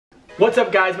What's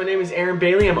up guys, my name is Aaron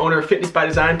Bailey. I'm owner of Fitness by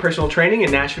Design Personal Training in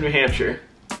Nashua, New Hampshire.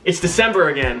 It's December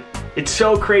again. It's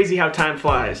so crazy how time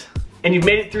flies. And you've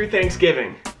made it through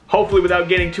Thanksgiving. Hopefully without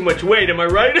getting too much weight, am I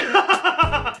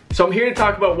right? So I'm here to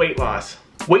talk about weight loss.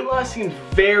 Weight loss seems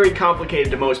very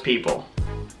complicated to most people.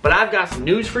 But I've got some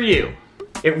news for you.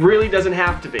 It really doesn't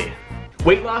have to be.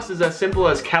 Weight loss is as simple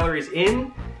as calories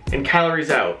in and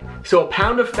calories out. So a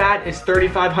pound of fat is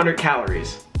 3,500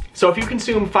 calories. So if you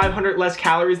consume 500 less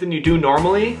calories than you do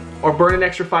normally, or burn an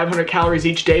extra 500 calories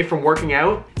each day from working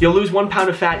out, you'll lose 1 pound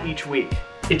of fat each week.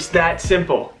 It's that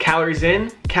simple. Calories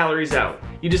in, calories out.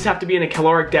 You just have to be in a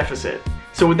caloric deficit.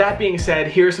 So with that being said,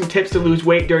 here are some tips to lose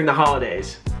weight during the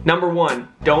holidays. Number 1,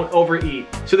 don't overeat.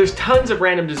 So there's tons of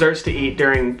random desserts to eat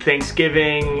during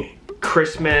Thanksgiving,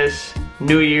 Christmas,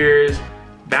 New Year's,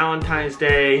 Valentine's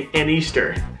Day, and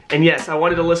Easter. And yes, I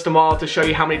wanted to list them all to show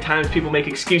you how many times people make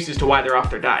excuses to why they're off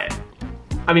their diet.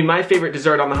 I mean, my favorite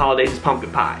dessert on the holidays is pumpkin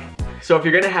pie. So if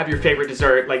you're gonna have your favorite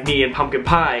dessert, like me and pumpkin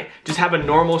pie, just have a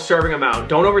normal serving amount.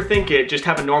 Don't overthink it, just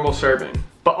have a normal serving.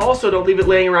 But also don't leave it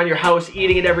laying around your house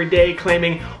eating it every day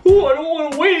claiming, oh, I don't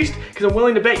wanna waste, because I'm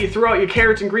willing to bet you threw out your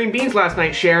carrots and green beans last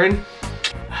night, Sharon.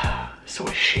 So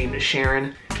ashamed of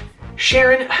Sharon.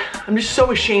 Sharon, I'm just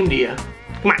so ashamed of you.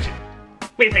 Come on, Sharon.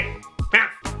 What do you think?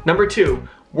 Number 2,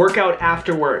 work out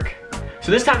after work.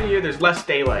 So this time of year there's less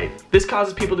daylight. This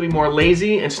causes people to be more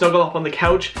lazy and snuggle up on the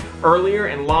couch earlier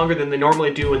and longer than they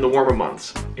normally do in the warmer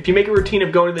months. If you make a routine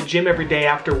of going to the gym every day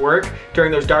after work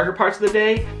during those darker parts of the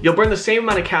day, you'll burn the same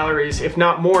amount of calories, if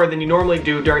not more, than you normally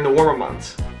do during the warmer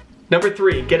months. Number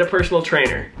 3, get a personal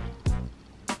trainer.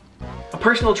 A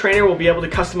personal trainer will be able to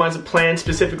customize a plan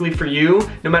specifically for you,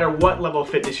 no matter what level of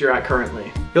fitness you're at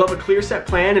currently. You'll have a clear set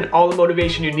plan and all the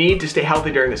motivation you need to stay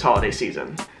healthy during this holiday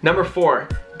season. Number 4,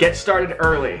 get started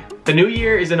early. The new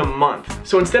year is in a month,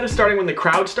 so instead of starting when the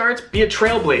crowd starts, be a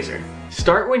trailblazer.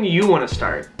 Start when you want to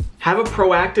start. Have a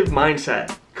proactive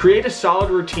mindset. Create a solid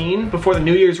routine before the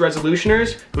New Year's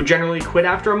resolutioners, who generally quit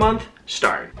after a month,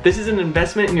 start. This is an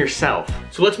investment in yourself,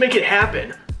 so let's make it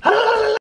happen.